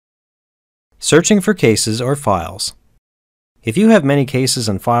Searching for cases or files. If you have many cases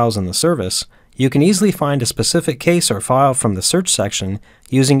and files in the service, you can easily find a specific case or file from the search section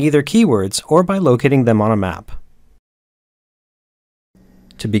using either keywords or by locating them on a map.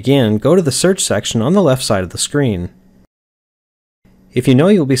 To begin, go to the search section on the left side of the screen. If you know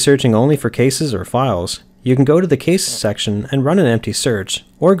you'll be searching only for cases or files, you can go to the Cases section and run an empty search,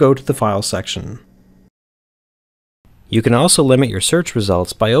 or go to the Files section. You can also limit your search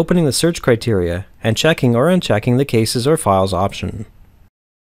results by opening the search criteria and checking or unchecking the Cases or Files option.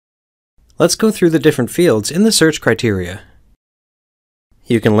 Let's go through the different fields in the search criteria.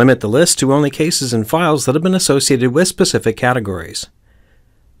 You can limit the list to only cases and files that have been associated with specific categories.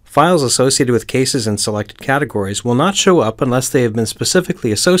 Files associated with cases in selected categories will not show up unless they have been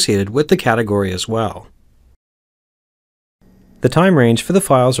specifically associated with the category as well. The time range for the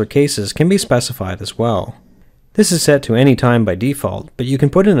files or cases can be specified as well. This is set to any time by default, but you can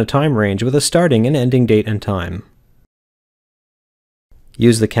put in a time range with a starting and ending date and time.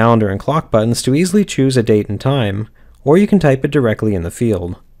 Use the calendar and clock buttons to easily choose a date and time, or you can type it directly in the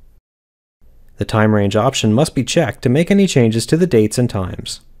field. The time range option must be checked to make any changes to the dates and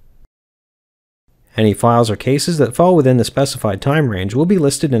times. Any files or cases that fall within the specified time range will be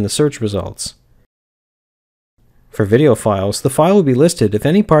listed in the search results. For video files, the file will be listed if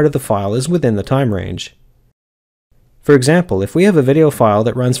any part of the file is within the time range. For example, if we have a video file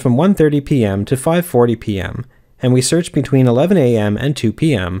that runs from 1:30 p.m. to 5:40 p.m., and we search between 11 a.m. and 2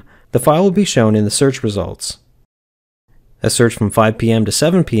 p.m., the file will be shown in the search results. A search from 5 p.m. to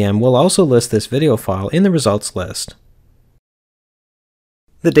 7 p.m. will also list this video file in the results list.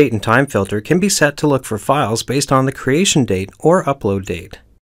 The date and time filter can be set to look for files based on the creation date or upload date.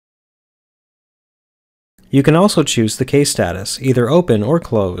 You can also choose the case status, either open or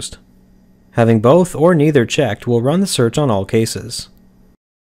closed. Having both or neither checked will run the search on all cases.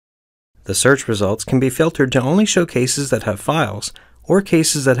 The search results can be filtered to only show cases that have files, or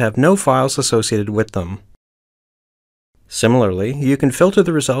cases that have no files associated with them. Similarly, you can filter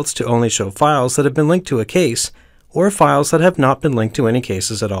the results to only show files that have been linked to a case, or files that have not been linked to any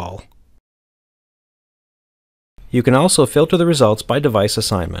cases at all. You can also filter the results by device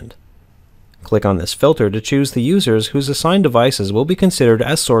assignment. Click on this filter to choose the users whose assigned devices will be considered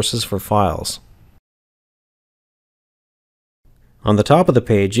as sources for files. On the top of the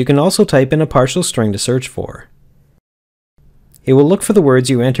page, you can also type in a partial string to search for. It will look for the words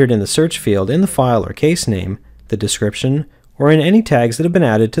you entered in the search field in the file or case name, the description, or in any tags that have been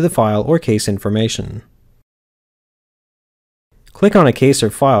added to the file or case information. Click on a case or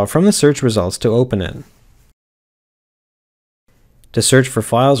file from the search results to open it. To search for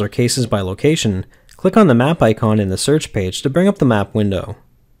files or cases by location, click on the map icon in the search page to bring up the map window.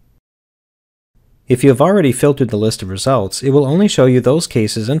 If you have already filtered the list of results, it will only show you those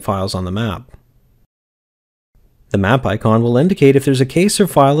cases and files on the map. The map icon will indicate if there's a case or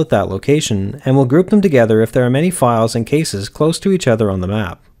file at that location, and will group them together if there are many files and cases close to each other on the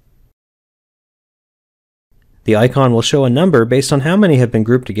map. The icon will show a number based on how many have been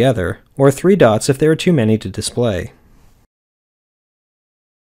grouped together, or 3 dots if there are too many to display.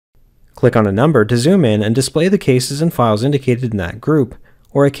 Click on a number to zoom in and display the cases and files indicated in that group,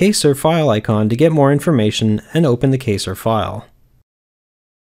 or a case or file icon to get more information and open the case or file.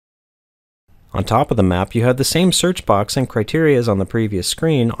 On top of the map, you have the same search box and criteria as on the previous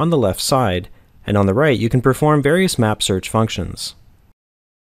screen on the left side, and on the right you can perform various map search functions.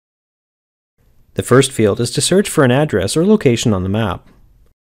 The first field is to search for an address or location on the map.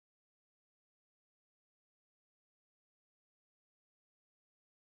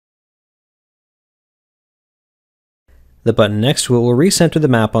 The button next to it will recenter the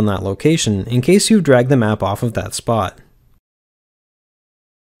map on that location in case you've dragged the map off of that spot.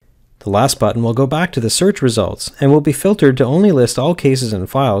 The last button will go back to the search results and will be filtered to only list all cases and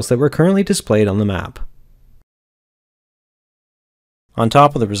files that were currently displayed on the map. On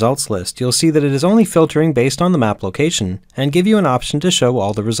top of the results list, you'll see that it is only filtering based on the map location and give you an option to show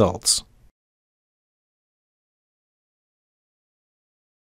all the results.